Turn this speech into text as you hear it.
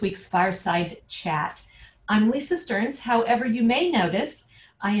week's Fireside Chat. I'm Lisa Stearns. However, you may notice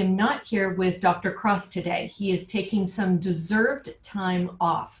I am not here with Dr. Cross today. He is taking some deserved time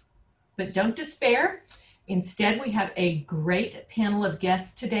off. But don't despair. Instead, we have a great panel of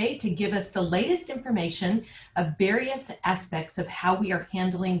guests today to give us the latest information of various aspects of how we are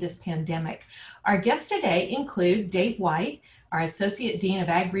handling this pandemic. Our guests today include Dave White, our Associate Dean of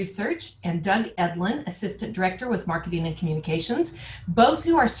Ag Research, and Doug Edlin, Assistant Director with Marketing and Communications, both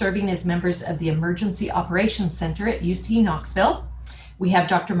who are serving as members of the Emergency Operations Center at UT Knoxville. We have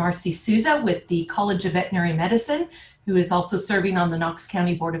Dr. Marcy Souza with the College of Veterinary Medicine, who is also serving on the Knox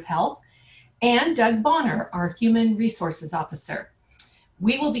County Board of Health, and Doug Bonner, our Human Resources Officer.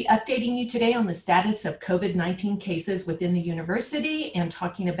 We will be updating you today on the status of COVID-19 cases within the university and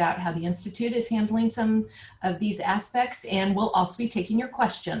talking about how the Institute is handling some of these aspects, and we'll also be taking your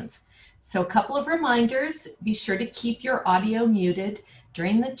questions. So a couple of reminders: be sure to keep your audio muted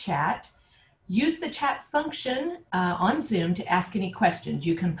during the chat. Use the chat function on Zoom to ask any questions.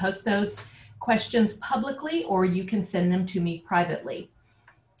 You can post those questions publicly or you can send them to me privately.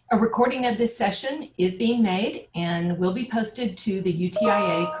 A recording of this session is being made and will be posted to the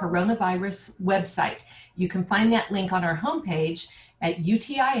UTIA coronavirus website. You can find that link on our homepage at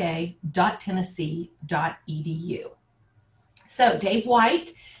utia.tennessee.edu. So Dave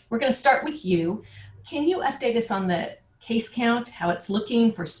White, we're going to start with you. Can you update us on the case count, how it's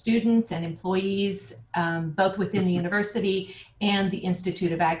looking for students and employees, both within the university and the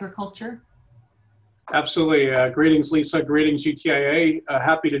Institute of Agriculture? Absolutely. Greetings, Lisa. Greetings, UTIA.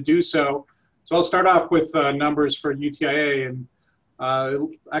 Happy to do so. So I'll start off with numbers for UTIA, and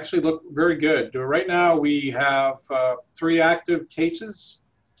actually look very good. Right now, we have 3 active cases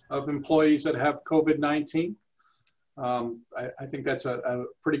of employees that have COVID-19. I think that's a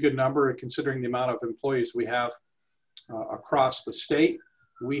pretty good number considering the amount of employees we have across the state.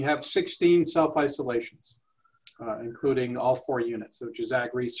 We have 16 self-isolations, including all 4 units, which is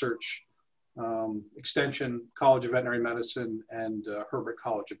Ag Research, Extension, College of Veterinary Medicine, and Herbert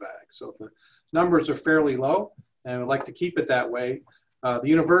College of Ag. So the numbers are fairly low, and we'd like to keep it that way. The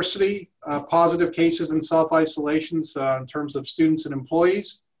university, positive cases and self-isolations in terms of students and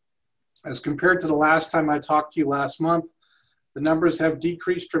employees. As compared to the last time I talked to you last month, the numbers have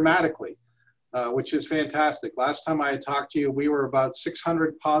decreased dramatically, which is fantastic. Last time I had talked to you, we were about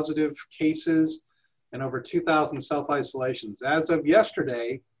 600 positive cases and over 2,000 self-isolations. As of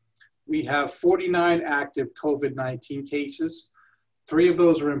yesterday, we have 49 active COVID-19 cases. 3 of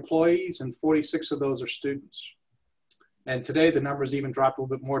those are employees and 46 of those are students. And today the numbers even dropped a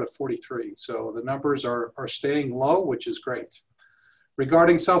little bit more to 43. So the numbers are staying low, which is great.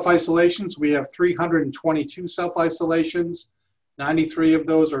 Regarding self-isolations, we have 322 self-isolations. 93 of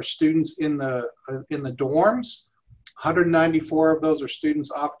those are students in the dorms. 194 of those are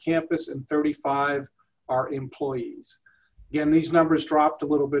students off campus, and 35 are employees. Again, these numbers dropped a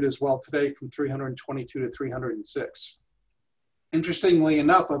little bit as well today from 322 to 306. Interestingly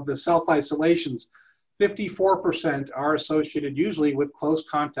enough, of the self-isolations, 54% are associated usually with close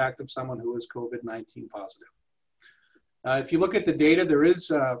contact of someone who is COVID-19 positive. If you look at the data, there is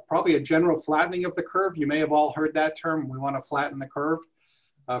probably a general flattening of the curve. You may have all heard that term. We want to flatten the curve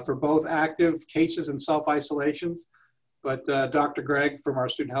for both active cases and self-isolations. But Dr. Greg from our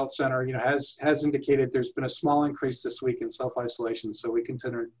Student Health Center, has indicated there's been a small increase this week in self-isolation. So we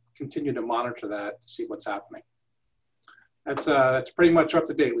continue to monitor that to see what's happening. That's pretty much up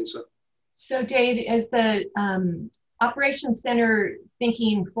to date, Lisa. So Dave, is the Operations Center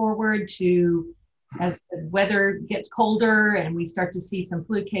thinking forward to, as the weather gets colder and we start to see some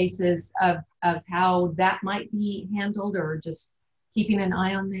flu cases, of how that might be handled, or just keeping an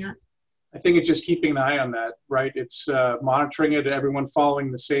eye on that? I think it's just keeping an eye on that, right? It's monitoring it, everyone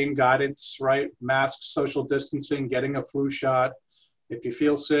following the same guidance, right? Masks, social distancing, getting a flu shot. If you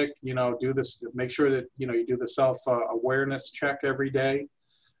feel sick, do this, make sure that, you do the self-awareness check every day,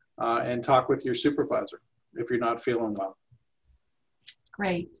 and talk with your supervisor if you're not feeling well.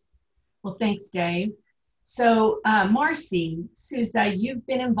 Great. Well, thanks, Dave. So Marcy Souza, you've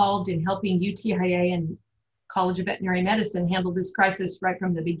been involved in helping UTIA and College of Veterinary Medicine handle this crisis right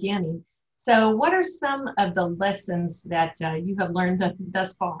from the beginning. So what are some of the lessons that you have learned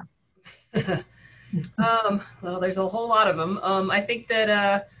thus far? Well, there's a whole lot of them. I think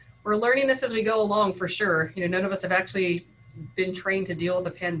that we're learning this as we go along, for sure. None of us have actually been trained to deal with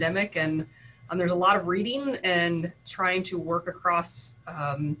the pandemic, and there's a lot of reading and trying to work across,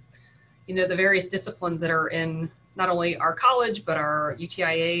 the various disciplines that are in not only our college, but our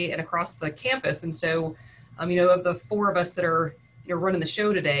UTIA and across the campus. And so, of the 4 of us that are running the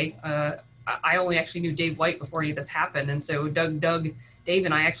show today, I only actually knew Dave White before any of this happened. And so Doug Dave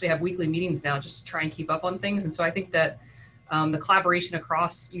and I actually have weekly meetings now just to try and keep up on things. And so I think that the collaboration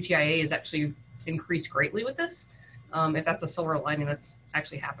across UTIA has actually increased greatly with this, if that's a silver lining that's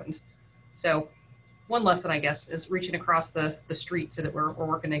actually happened. So one lesson, I guess, is reaching across the street so that we're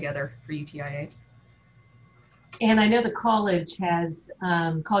working together for UTIA. And I know the college has,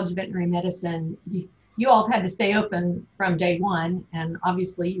 College of Veterinary Medicine, you all have had to stay open from day one, and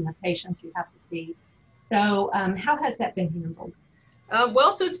obviously you have patients you have to see. So how has that been handled?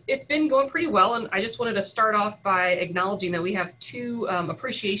 Well, so it's been going pretty well, and I just wanted to start off by acknowledging that we have two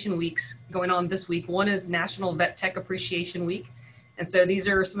appreciation weeks going on this week. One is National Vet Tech Appreciation Week, and so these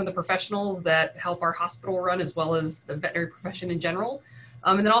are some of the professionals that help our hospital run as well as the veterinary profession in general.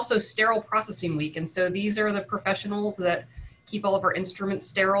 And then also Sterile Processing Week, and so these are the professionals that keep all of our instruments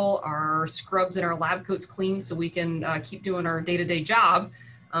sterile, our scrubs and our lab coats clean so we can keep doing our day-to-day job.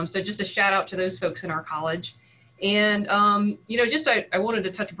 So just a shout out to those folks in our college. And, you know, just I wanted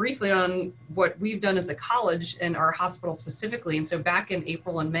to touch briefly on what we've done as a college and our hospital specifically. And so back in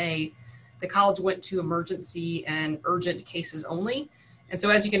April and May, the college went to emergency and urgent cases only. And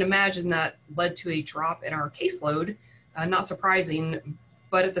so as you can imagine, that led to a drop in our caseload, not surprising.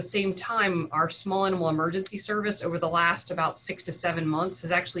 But at the same time, our small animal emergency service over the last about 6 to 7 months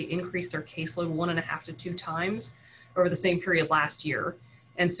has actually increased their caseload 1.5 to 2 times over the same period last year.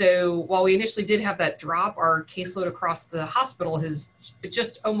 And so while we initially did have that drop, our caseload across the hospital has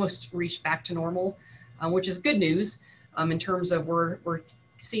just almost reached back to normal, which is good news in terms of we're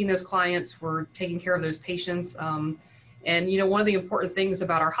seeing those clients, we're taking care of those patients. And, you know, one of the important things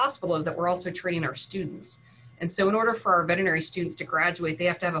about our hospital is that we're also training our students. And so in order for our veterinary students to graduate, they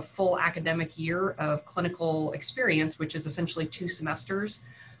have to have a full academic year of clinical experience, which is essentially 2 semesters.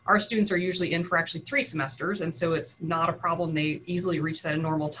 Our students are usually in for actually 3 semesters, and so it's not a problem. They easily reach that in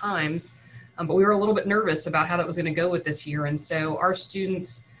normal times. But we were a little bit nervous about how that was going to go with this year. And so our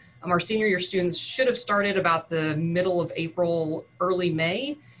students, our senior year students should have started about the middle of April, early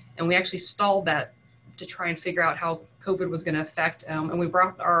May. And we actually stalled that to try and figure out how COVID was going to affect. And we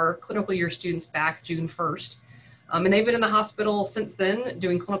brought our clinical year students back June 1st. And they've been in the hospital since then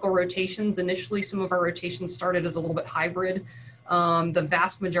doing clinical rotations. Initially, some of our rotations started as a little bit hybrid. The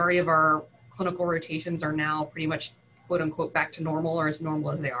vast majority of our clinical rotations are now pretty much quote unquote back to normal, or as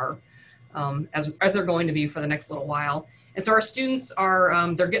normal as they are, as they're going to be for the next little while. And so our students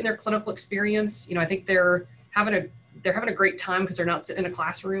are, they're getting their clinical experience. You know, I think they're having a great time because they're not sitting in a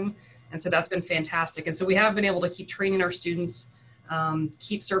classroom. And so that's been fantastic. And so we have been able to keep training our students,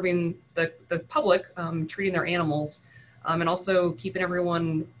 keep serving the public, treating their animals, and also keeping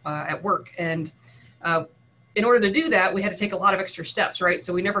everyone at work. And in order to do that, we had to take a lot of extra steps, right?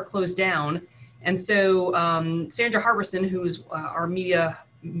 So we never closed down. And so Sandra Harbison, who's our media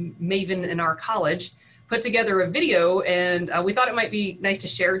maven in our college, put together a video, and we thought it might be nice to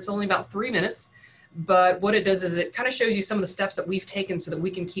share. It's only about 3 minutes, but what it does is it kind of shows you some of the steps that we've taken so that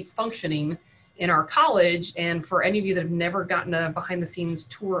we can keep functioning in our college. And for any of you that have never gotten a behind the scenes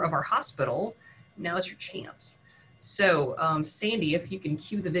tour of our hospital, now is your chance. So Sandy, if you can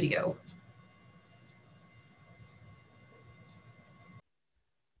cue the video.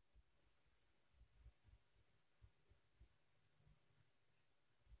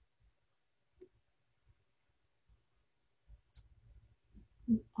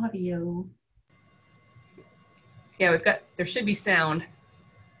 Audio. Yeah, there should be sound.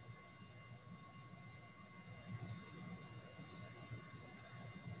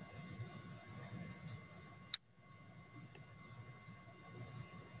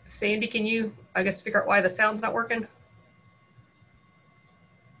 Sandy, can you, I guess, figure out why the sound's not working?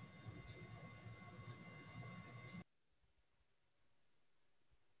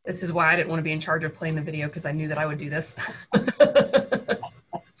 This is why I didn't want to be in charge of playing the video, because I knew that I would do this.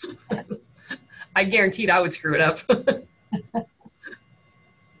 I guaranteed I would screw it up.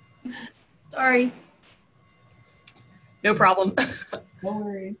 Sorry. No problem. No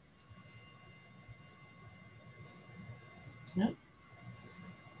worries. Nope.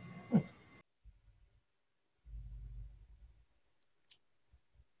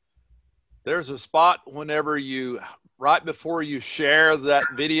 There's a spot whenever right before you share that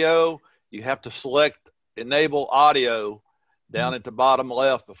video, you have to select enable audio down at the bottom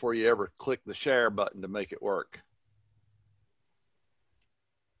left before you ever click the share button to make it work.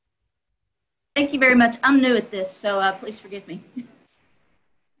 Thank you very much. I'm new at this, so please forgive me.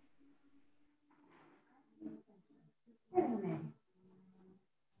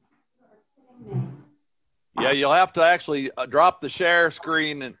 Yeah, you'll have to actually drop the share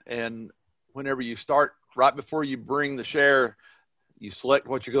screen, and whenever you start, right before you bring the share, you select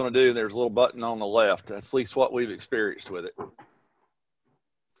what you're going to do. There's a little button on the left. That's at least what we've experienced with it.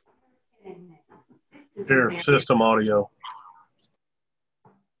 Here, system audio.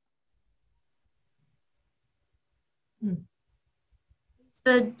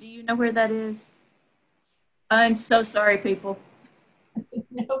 Lisa, do you know where that is? I'm so sorry, people.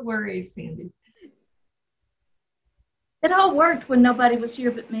 No worries, Sandy. It all worked when nobody was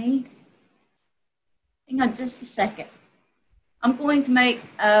here but me. Hang on just a second. I'm going to make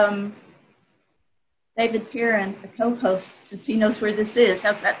David Perrin the co-host since he knows where this is.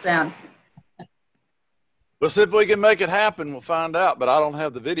 How's that sound? We'll see if we can make it happen. We'll find out, but I don't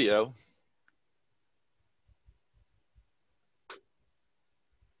have the video.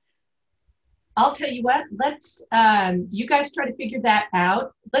 I'll tell you what, let's, you guys try to figure that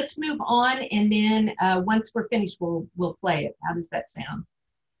out. Let's move on, and then once we're finished, we'll play it. How does that sound?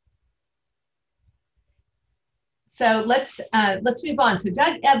 So let's move on. So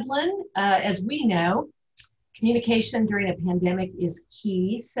Doug Edlin, as we know, communication during a pandemic is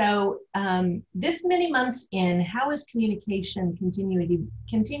key. So this many months in, how is communication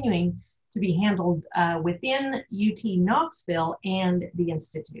continuing to be handled within UT Knoxville and the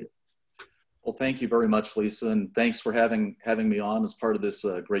Institute? Well, thank you very much, Lisa, and thanks for having me on as part of this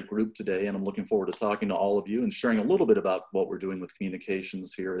great group today. And I'm looking forward to talking to all of you and sharing a little bit about what we're doing with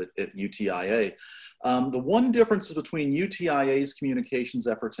communications here at UTIA. The one difference between UTIA's communications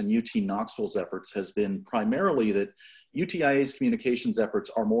efforts and UT Knoxville's efforts has been primarily that UTIA's communications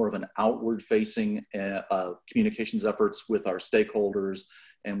efforts are more of an outward-facing communications efforts with our stakeholders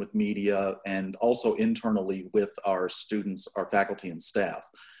and with media, and also internally with our students, our faculty and staff.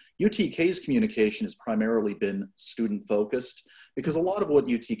 UTK's communication has primarily been student focused because a lot of what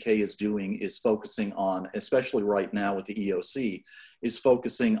UTK is doing is focusing on, especially right now with the EOC, is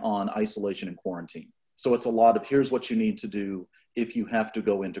focusing on isolation and quarantine. So it's a lot of, here's what you need to do if you have to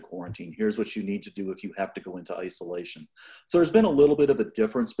go into quarantine. Here's what you need to do if you have to go into isolation. So there's been a little bit of a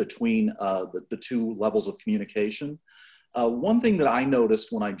difference between the two levels of communication. One thing that I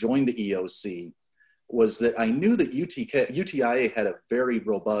noticed when I joined the EOC was that I knew that UTIA had a very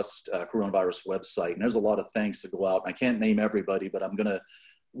robust coronavirus website, and there's a lot of thanks to go out. I can't name everybody, but I'm gonna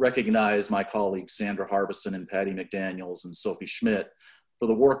recognize my colleagues, Sandra Harbison and Patty McDaniels and Sophie Schmidt, for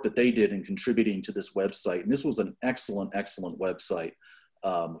the work that they did in contributing to this website. And this was an excellent, excellent website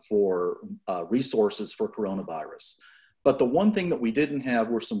for resources for coronavirus. But the one thing that we didn't have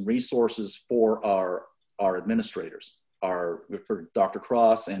were some resources for our administrators, for Dr.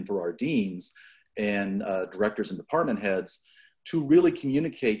 Cross and for our deans, and directors and department heads to really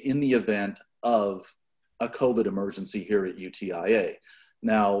communicate in the event of a COVID emergency here at UTIA.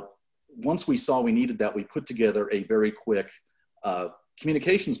 Now, once we saw we needed that, we put together a very quick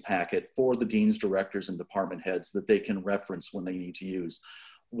communications packet for the deans, directors, and department heads that they can reference when they need to use.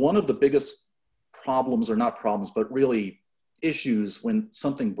 One of the biggest problems, or not problems, but really issues when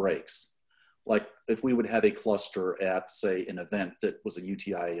something breaks, like if we would have a cluster at, say, an event that was a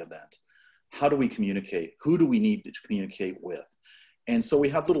UTIA event. How do we communicate? Who do we need to communicate with? And so we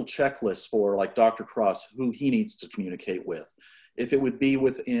have little checklists for, like Dr. Cross, who he needs to communicate with. If it would be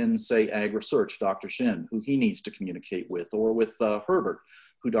within, say, Ag Research, Dr. Shin, who he needs to communicate with, or with Herbert,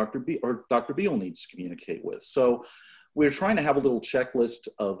 who Dr. Beal needs to communicate with. So we're trying to have a little checklist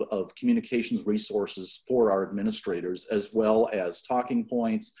of communications resources for our administrators, as well as talking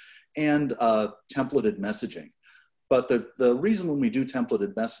points and templated messaging. But the reason when we do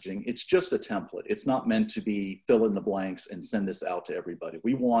templated messaging, it's just a template. It's not meant to be fill in the blanks and send this out to everybody.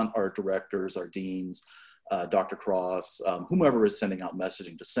 We want our directors, our deans, Dr. Cross, whomever is sending out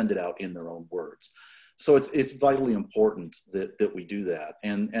messaging, to send it out in their own words. So it's vitally important that we do that.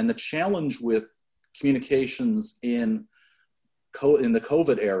 And the challenge with communications in the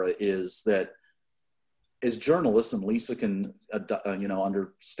COVID era is that as journalists, and Lisa can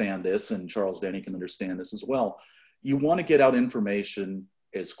understand this, and Charles Denny can understand this as well, you want to get out information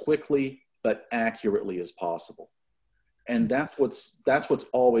as quickly but accurately as possible. And that's what's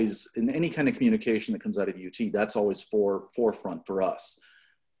always, in any kind of communication that comes out of UT, that's always forefront for us.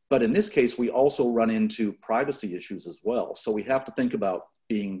 But in this case, we also run into privacy issues as well. So we have to think about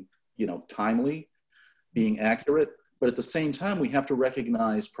being, timely, being accurate, but at the same time, we have to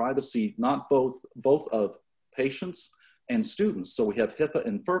recognize privacy, not both of patients and students. So we have HIPAA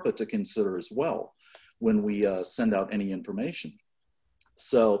and FERPA to consider as well when we send out any information.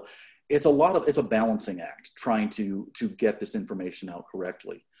 So it's a balancing act trying to get this information out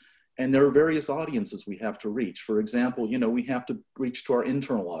correctly. And there are various audiences we have to reach. For example, we have to reach to our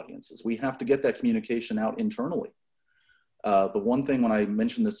internal audiences. We have to get that communication out internally. The one thing when I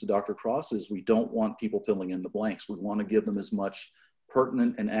mentioned this to Dr. Cross is we don't want people filling in the blanks. We want to give them as much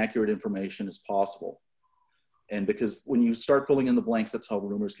pertinent and accurate information as possible. And because when you start filling in the blanks, that's how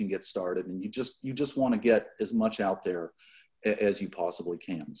rumors can get started. And you just want to get as much out there as you possibly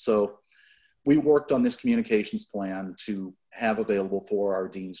can. So we worked on this communications plan to have available for our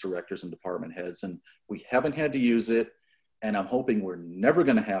deans, directors, and department heads. And we haven't had to use it. And I'm hoping we're never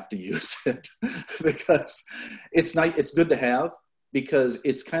going to have to use it because it's nice. It's good to have, because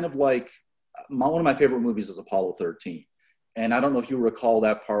it's kind of like one of my favorite movies is Apollo 13. And I don't know if you recall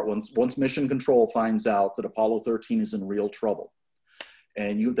that part once Mission Control finds out that Apollo 13 is in real trouble,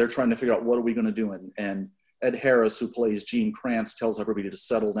 and they're trying to figure out what are we going to do. And Ed Harris, who plays Gene Kranz, tells everybody to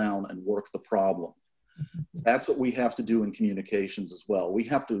settle down and work the problem. That's what we have to do in communications as well. We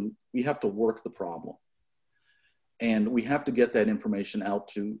have to work the problem, and we have to get that information out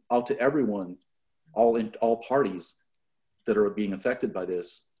to everyone, all parties that are being affected by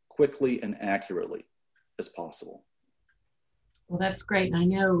this, quickly and accurately as possible. Well, that's great. And I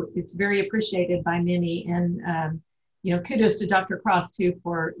know it's very appreciated by many. And, you know, kudos to Dr. Cross too,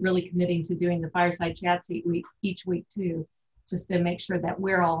 for really committing to doing the fireside chats each week too, just to make sure that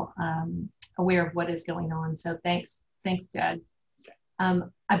we're all aware of what is going on. So thanks, Doug.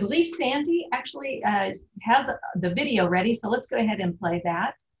 I believe Sandy actually has the video ready. So let's go ahead and play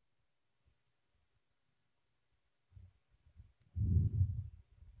that.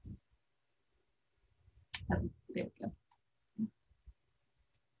 There we go.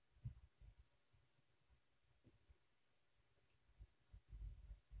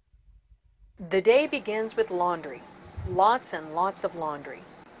 The day begins with laundry, lots and lots of laundry.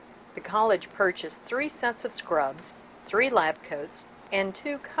 The college purchased 3 sets of scrubs, 3 lab coats, and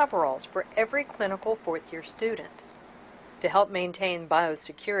 2 coveralls for every clinical 4th-year student. To help maintain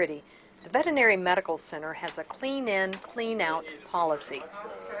biosecurity, the Veterinary Medical Center has a clean in, clean out policy.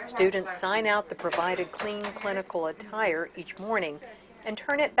 Students sign out the provided clean clinical attire each morning and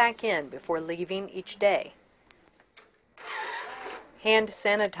turn it back in before leaving each day. Hand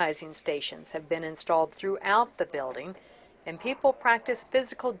sanitizing stations have been installed throughout the building, and people practice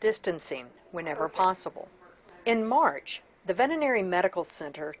physical distancing whenever possible. In March, the Veterinary Medical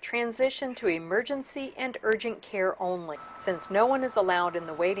Center transitioned to emergency and urgent care only. Since no one is allowed in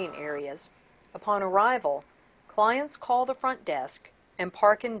the waiting areas, upon arrival, clients call the front desk and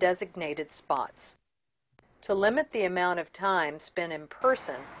park in designated spots. To limit the amount of time spent in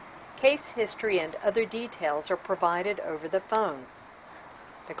person, case history and other details are provided over the phone.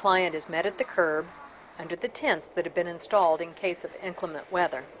 The client is met at the curb under the tents that have been installed in case of inclement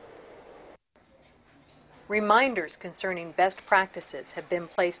weather. Reminders concerning best practices have been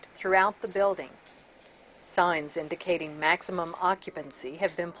placed throughout the building. Signs indicating maximum occupancy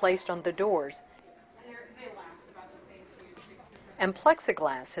have been placed on the doors, and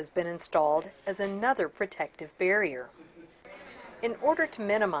plexiglass has been installed as another protective barrier. In order to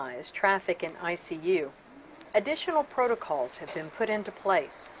minimize traffic in ICU, additional protocols have been put into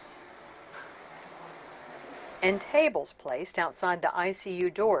place, and tables placed outside the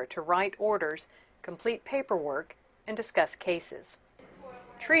ICU door to write orders, complete paperwork, and discuss cases.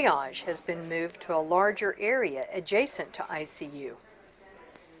 Triage has been moved to a larger area adjacent to ICU.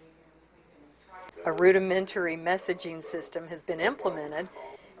 A rudimentary messaging system has been implemented,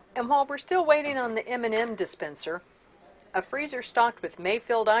 and while we're still waiting on the M&M dispenser, a freezer stocked with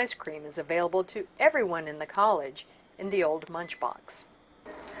Mayfield ice cream is available to everyone in the college in the old Munch Box.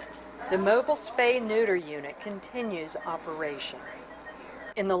 The mobile spay-neuter unit continues operation.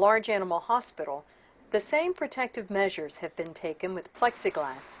 In the large animal hospital, the same protective measures have been taken with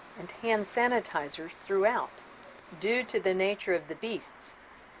plexiglass and hand sanitizers throughout. Due to the nature of the beasts,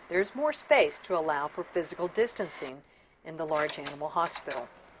 there's more space to allow for physical distancing in the large animal hospital.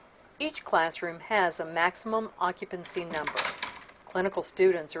 Each classroom has a maximum occupancy number. Clinical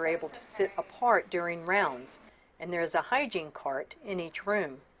students are able to sit apart during rounds, and there is a hygiene cart in each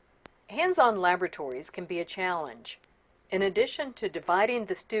room. Hands-on laboratories can be a challenge. In addition to dividing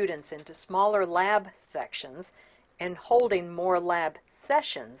the students into smaller lab sections and holding more lab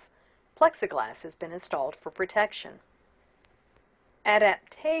sessions, plexiglass has been installed for protection.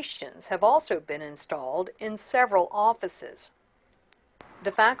 Adaptations have also been installed in several offices.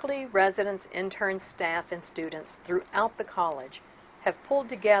 The faculty, residents, interns, staff, and students throughout the college have pulled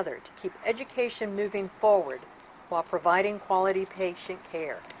together to keep education moving forward while providing quality patient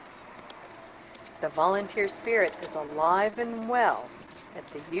care. The volunteer spirit is alive and well at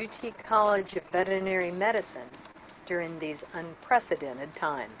the UT College of Veterinary Medicine during these unprecedented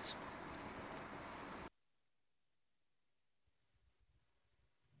times.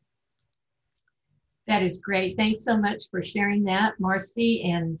 That is great. Thanks so much for sharing that, Marcy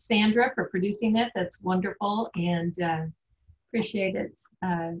and Sandra, for producing it. That's wonderful, and appreciate it.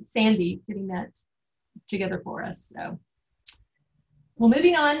 Sandy, getting that together for us. So, well,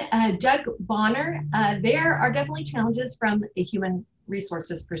 moving on, Doug Bonner, there are definitely challenges from a human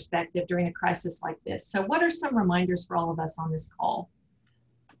resources perspective during a crisis like this. So what are some reminders for all of us on this call?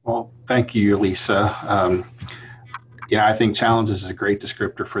 Well, thank you, Lisa. I think challenges is a great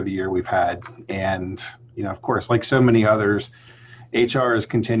descriptor for the year we've had. And, of course, like so many others, HR is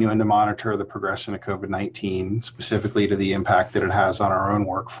continuing to monitor the progression of COVID-19, specifically to the impact that it has on our own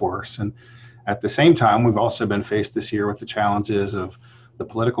workforce. And at the same time, we've also been faced this year with the challenges of the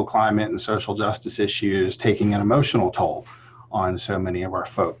political climate and social justice issues taking an emotional toll on so many of our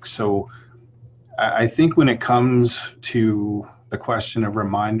folks. So I think when it comes to the question of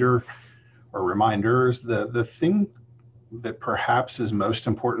reminders, the thing that perhaps is most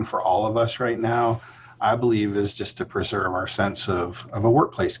important for all of us right now, I believe, is just to preserve our sense of a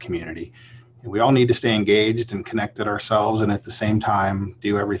workplace community. And we all need to stay engaged and connected ourselves, and at the same time,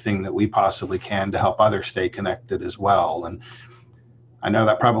 do everything that we possibly can to help others stay connected as well. And I know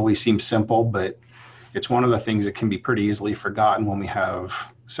that probably seems simple, but it's one of the things that can be pretty easily forgotten when we have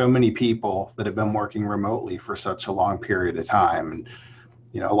so many people that have been working remotely for such a long period of time. And,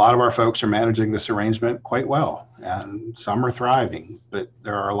 a lot of our folks are managing this arrangement quite well, and some are thriving, but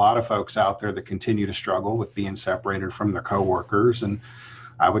there are a lot of folks out there that continue to struggle with being separated from their coworkers. And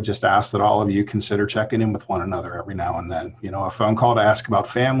I would just ask that all of you consider checking in with one another every now and then. A phone call to ask about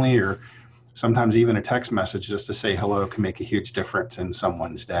family, or sometimes even a text message just to say hello, can make a huge difference in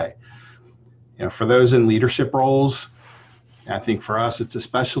someone's day. For those in leadership roles, I think for us, it's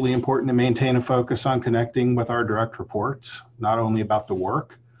especially important to maintain a focus on connecting with our direct reports, not only about the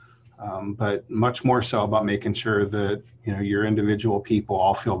work, but much more so about making sure that, your individual people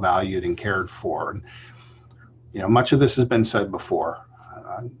all feel valued and cared for. And, much of this has been said before.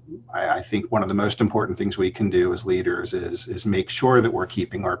 I think one of the most important things we can do as leaders is make sure that we're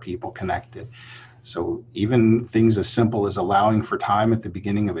keeping our people connected. So even things as simple as allowing for time at the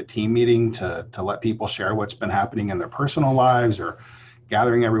beginning of a team meeting to let people share what's been happening in their personal lives, or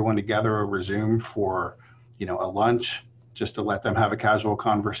gathering everyone together over Zoom for, a lunch, just to let them have a casual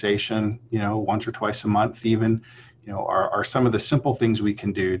conversation, once or twice a month even, are some of the simple things we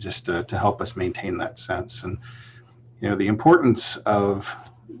can do just to help us maintain that sense. And, the importance of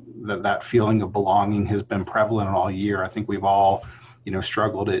that feeling of belonging has been prevalent all year. I think we've all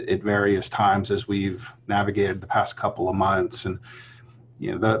struggled at various times as we've navigated the past couple of months. And,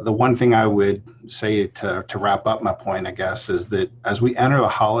 the one thing I would say to wrap up my point, I guess, is that as we enter the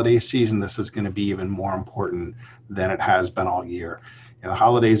holiday season, this is going to be even more important than it has been all year. The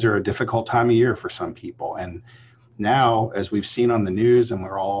holidays are a difficult time of year for some people. And now, as we've seen on the news and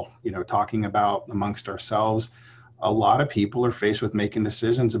we're all, talking about amongst ourselves, a lot of people are faced with making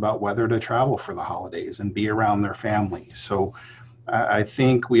decisions about whether to travel for the holidays and be around their family. So I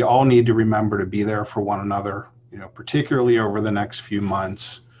think we all need to remember to be there for one another, particularly over the next few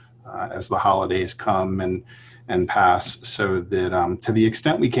months as the holidays come and pass, so that to the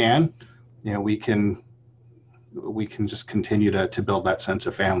extent we can, we can just continue to build that sense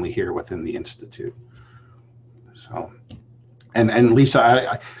of family here within the Institute. So, and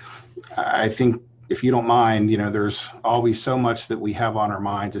Lisa, I think, if you don't mind, there's always so much that we have on our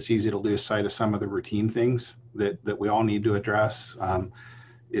minds. It's easy to lose sight of some of the routine things that we all need to address.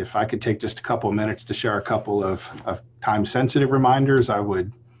 If I could take just a couple of minutes to share a couple of time-sensitive reminders, I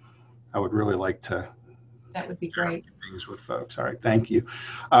would really like to. That would be great. Things with folks. All right, thank you.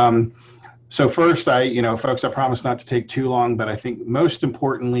 So first, folks, I promise not to take too long, but I think most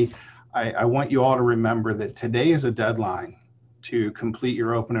importantly, I want you all to remember that today is a deadline to complete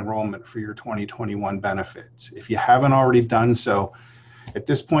your open enrollment for your 2021 benefits. If you haven't already done so, at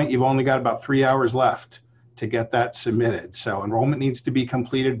this point, you've only got about 3 hours left to get that submitted. So enrollment needs to be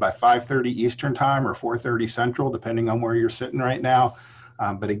completed by 5:30 Eastern time or 4:30 Central, depending on where you're sitting right now.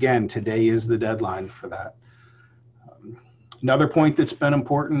 But again, today is the deadline for that. Another point that's been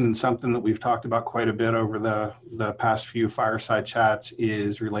important and something that we've talked about quite a bit over the past few fireside chats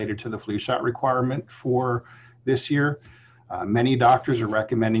is related to the flu shot requirement for this year. Many doctors are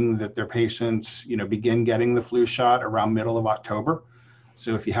recommending that their patients, begin getting the flu shot around middle of October.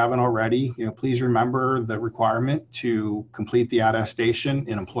 So if you haven't already, please remember the requirement to complete the attestation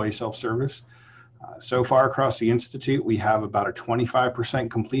in employee self-service. So far across the Institute, we have about a 25%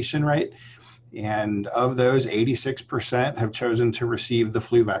 completion rate. And of those, 86% have chosen to receive the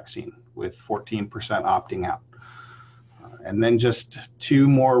flu vaccine, with 14% opting out. And then just two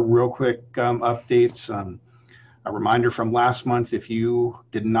more real quick updates. A reminder from last month, if you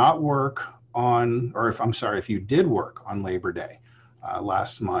did not work on, or if you did work on Labor Day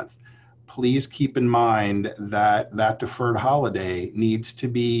last month, please keep in mind that that deferred holiday needs to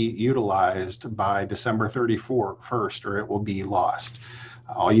be utilized by December 31st, or it will be lost.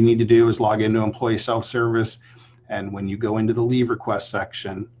 All you need to do is log into Employee Self-Service, and when you go into the leave request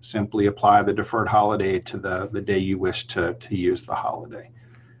section, simply apply the deferred holiday to the day you wish to use the holiday.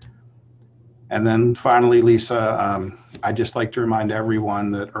 And then finally, Lisa, I'd just like to remind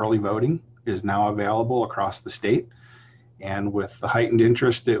everyone that early voting is now available across the state. And with the heightened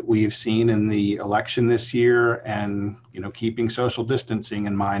interest that we've seen in the election this year, and keeping social distancing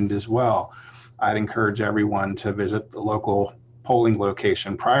in mind as well, I'd encourage everyone to visit the local polling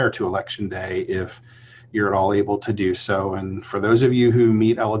location prior to Election Day if you're at all able to do so. And for those of you who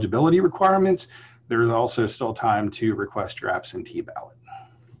meet eligibility requirements, there's also still time to request your absentee ballot.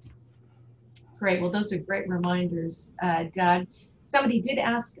 Great. Well, those are great reminders, Doug. Somebody did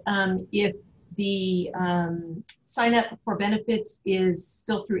ask if the sign up for benefits is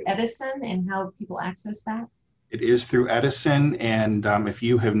still through Edison and how people access that. It is through Edison, and if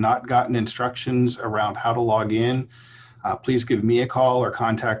you have not gotten instructions around how to log in, please give me a call or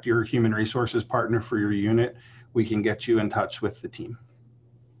contact your human resources partner for your unit. We can get you in touch with the team.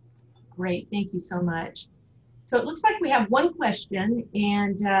 Great. Thank you so much. So it looks like we have one question,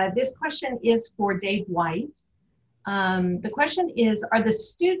 and this question is for Dave White. The question is, are the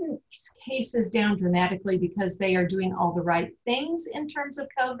students' cases down dramatically because they are doing all the right things in terms of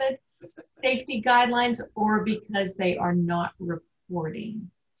COVID safety guidelines, or because they are not reporting?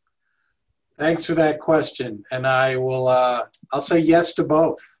 Thanks for that question. And I will, I'll say yes to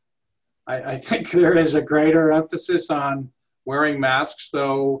both. I think there is a greater emphasis on wearing masks,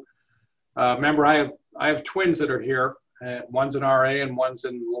 though. Remember, I have twins that are here. One's an RA and one's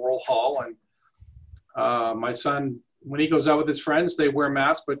in Laurel Hall. And my son, when he goes out with his friends, they wear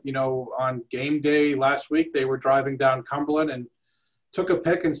masks. But, on game day last week, they were driving down Cumberland and took a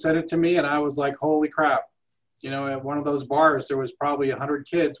pic and sent it to me. And I was like, holy crap. At one of those bars, there was probably 100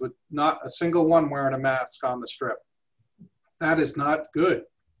 kids with not a single one wearing a mask on the strip. That is not good,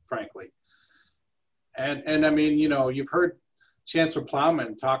 frankly. And I mean, you've heard Chancellor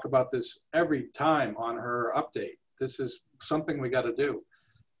Plowman talk about this every time on her update. This is something we got to do.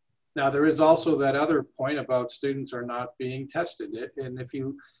 Now, there is also that other point about students are not being tested. And if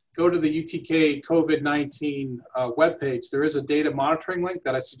you go to the UTK COVID-19 webpage, there is a data monitoring link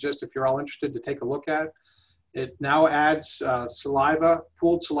that I suggest if you're all interested to take a look at. It now adds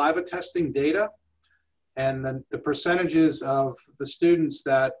pooled saliva testing data, and then the percentages of the students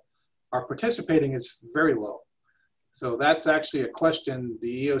that are participating is very low. So that's actually a question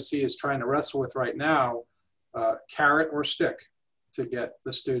the EOC is trying to wrestle with right now, carrot or stick, to get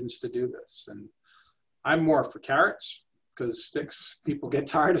the students to do this. And I'm more for carrots, because sticks, people get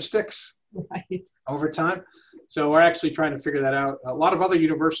tired of sticks over time. So we're actually trying to figure that out. A lot of other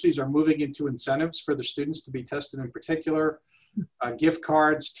universities are moving into incentives for the students to be tested in particular, gift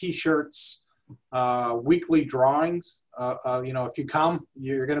cards, t-shirts, weekly drawings. If you come,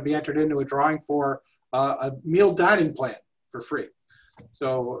 you're going to be entered into a drawing for a meal dining plan for free.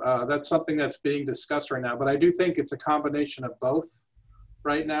 So that's something that's being discussed right now. But I do think it's a combination of both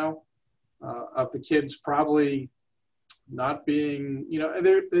right now, of the kids probably not being,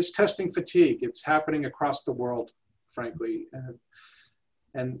 there's testing fatigue. It's happening across the world, frankly.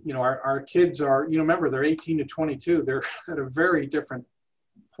 And our kids are, remember, they're 18 to 22. They're at a very different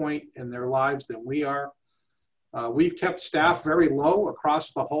point in their lives than we are. We've kept staff very low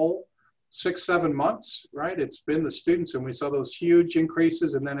across the whole 6-7 months, right? It's been the students, and we saw those huge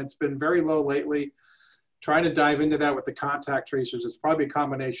increases, and then it's been very low lately. Trying to dive into that with the contact tracers, it's probably a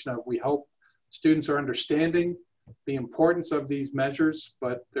combination of, we hope students are understanding the importance of these measures,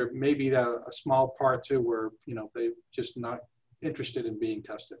 but there may be a small part too where, they're just not interested in being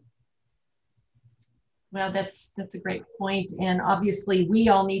tested. Well, that's a great point. And obviously we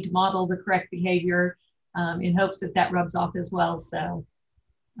all need to model the correct behavior in hopes that rubs off as well. So.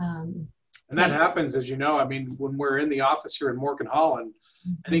 And that happens, as you know, I mean, when we're in the office here in Morgan Hall, and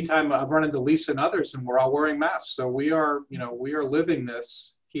anytime I've run into Lisa and others, and we're all wearing masks. So we are living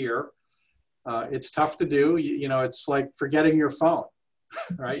this here. It's tough to do. It's like forgetting your phone,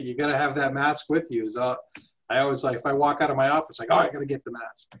 right? You got to have that mask with you. So I always if I walk out of my office, I got to get the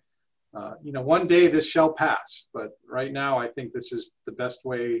mask. One day this shall pass, but right now I think this is the best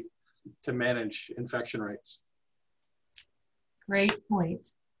way to manage infection rates. Great point.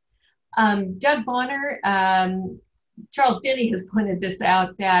 Doug Bonner, Charles Denny has pointed this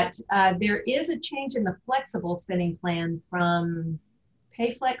out, that there is a change in the flexible spending plan from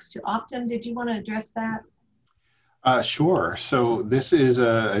PayFlex to Optum. Did you want to address that? Sure. So this is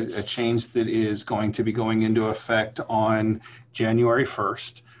a change that is going to be going into effect on January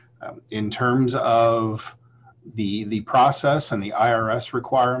 1st. In terms of the process and the IRS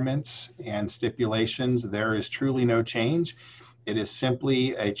requirements and stipulations, there is truly no change. It is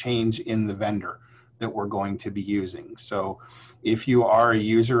simply a change in the vendor that we're going to be using. So if you are a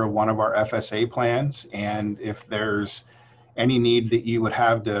user of one of our FSA plans, and if there's any need that you would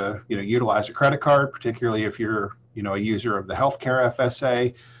have to utilize a credit card, particularly if you're a user of the healthcare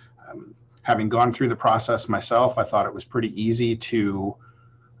FSA, having gone through the process myself, I thought it was pretty easy to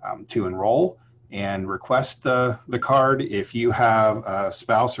enroll and request the card. If you have a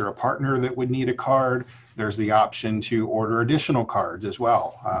spouse or a partner that would need a card, there's the option to order additional cards as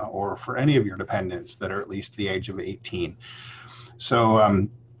well, or for any of your dependents that are at least the age of 18. So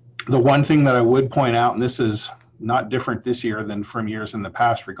the one thing that I would point out, and this is not different this year than from years in the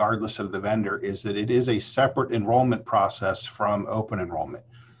past, regardless of the vendor, is that it is a separate enrollment process from open enrollment.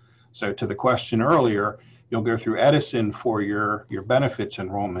 So to the question earlier, you'll go through Edison for your benefits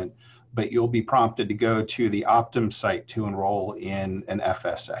enrollment, but you'll be prompted to go to the Optum site to enroll in an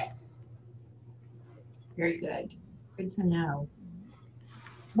FSA. Very good. Good to know.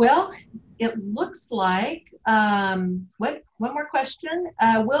 Well, it looks like, one more question.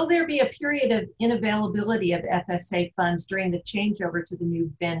 Will there be a period of inavailability of FSA funds during the changeover to the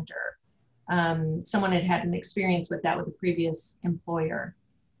new vendor? Someone had an experience with that with the previous employer.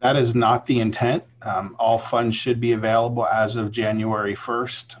 That is not the intent. All funds should be available as of January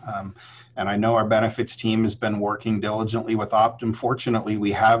 1st. And I know our benefits team has been working diligently with Optum. Fortunately,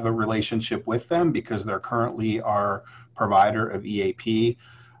 we have a relationship with them because they're currently our provider of EAP.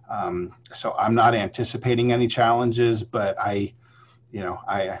 So I'm not anticipating any challenges, but I'm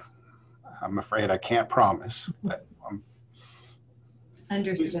afraid I can't promise. But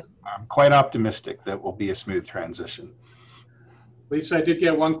Understood. I'm quite optimistic that will be a smooth transition. Lisa, I did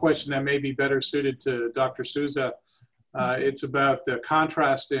get one question that may be better suited to Dr. Souza. It's about the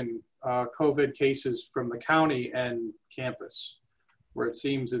contrast in COVID cases from the county and campus, where it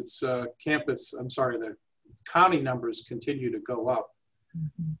seems it's the county numbers continue to go up,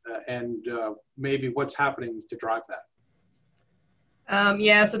 and maybe what's happening to drive that.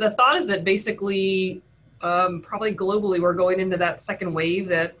 Yeah, so the thought is that basically, probably globally, we're going into that second wave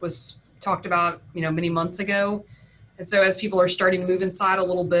that was talked about, many months ago. And so as people are starting to move inside a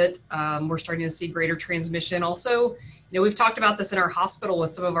little bit, we're starting to see greater transmission. Also, we've talked about this in our hospital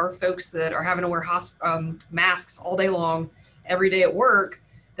with some of our folks that are having to wear masks all day long, every day at work,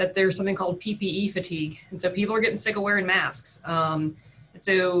 that there's something called PPE fatigue. And so people are getting sick of wearing masks. And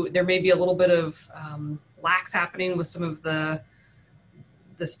so there may be a little bit of lax happening with some of the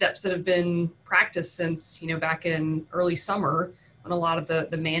steps that have been practiced since, back in early summer, when a lot of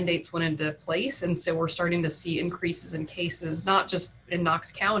the mandates went into place. And so we're starting to see increases in cases, not just in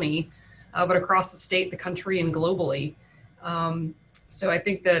Knox County, but across the state, the country, and globally. So I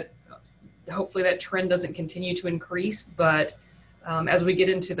think that hopefully that trend doesn't continue to increase, but as we get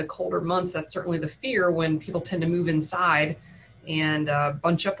into the colder months, that's certainly the fear when people tend to move inside and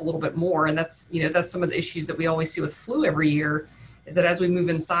bunch up a little bit more. And that's some of the issues that we always see with flu every year, is that as we move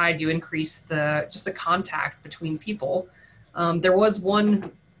inside, you increase just the contact between people. There was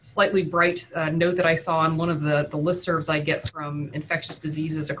one slightly bright note that I saw on one of the listservs I get from infectious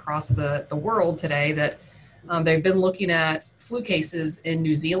diseases across the world today, that they've been looking at flu cases in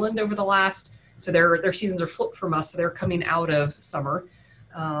New Zealand over the last, so their seasons are flipped from us, so they're coming out of summer.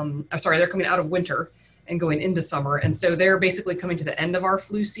 They're coming out of winter and going into summer. And so they're basically coming to the end of our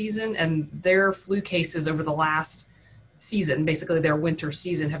flu season, and their flu cases over the last season, basically their winter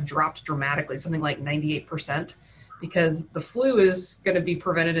season, have dropped dramatically, something like 98%. Because the flu is going to be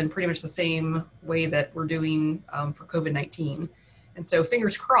prevented in pretty much the same way that we're doing for COVID-19. And so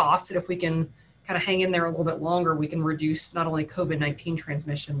fingers crossed that if we can kind of hang in there a little bit longer, we can reduce not only COVID-19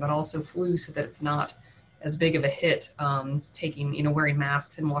 transmission, but also flu, so that it's not as big of a hit wearing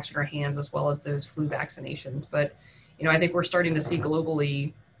masks and washing our hands, as well as those flu vaccinations. But, I think we're starting to see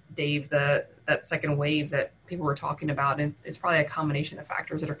globally, Dave, that second wave that people were talking about, and it's probably a combination of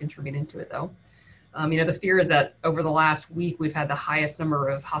factors that are contributing to it, though. The fear is that over the last week, we've had the highest number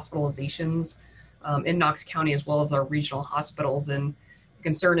of hospitalizations in Knox County, as well as our regional hospitals. And the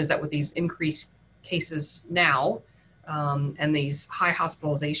concern is that with these increased cases now and these high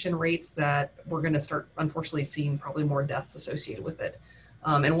hospitalization rates, that we're going to start, unfortunately, seeing probably more deaths associated with it.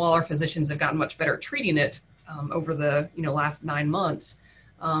 And while our physicians have gotten much better at treating it over the last 9 months,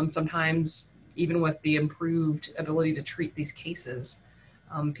 sometimes even with the improved ability to treat these cases,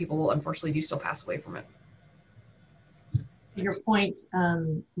 people unfortunately do still pass away from it. Your point,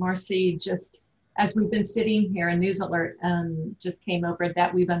 Marcy, just as we've been sitting here, a news alert just came over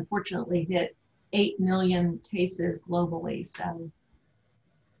that we've unfortunately hit 8 million cases globally. So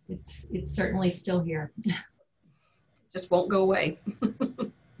It's certainly still here. Just won't go away.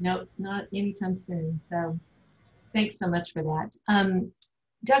 Nope, not anytime soon. So thanks so much for that.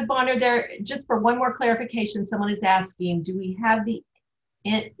 Doug Bonner, there, just for one more clarification, someone is asking, do we have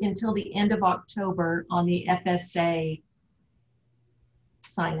until the end of October on the FSA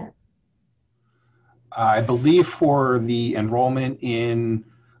sign up? I believe for the enrollment in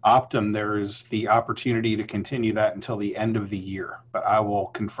Optum, there is the opportunity to continue that until the end of the year, but I will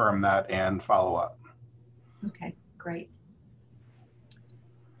confirm that and follow up. Okay, great.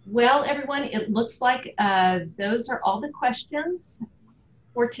 Well, everyone, it looks like those are all the questions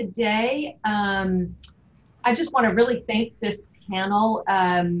for today. I just want to really thank this panel.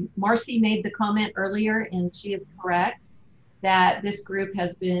 Marcy made the comment earlier, and she is correct, that this group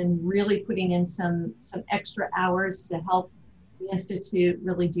has been really putting in some extra hours to help the Institute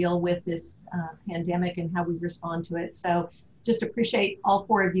really deal with this pandemic and how we respond to it. So just appreciate all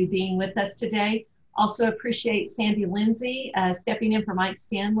four of you being with us today. Also appreciate Sandy Lindsay stepping in for Mike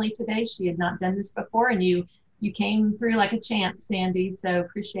Stanley today. She had not done this before, and you came through like a champ, Sandy, so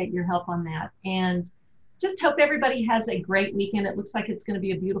appreciate your help on that. And just hope everybody has a great weekend. It looks like it's going to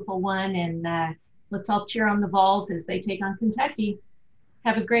be a beautiful one, and let's all cheer on the Vols as they take on Kentucky.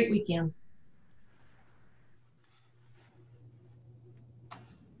 Have a great weekend.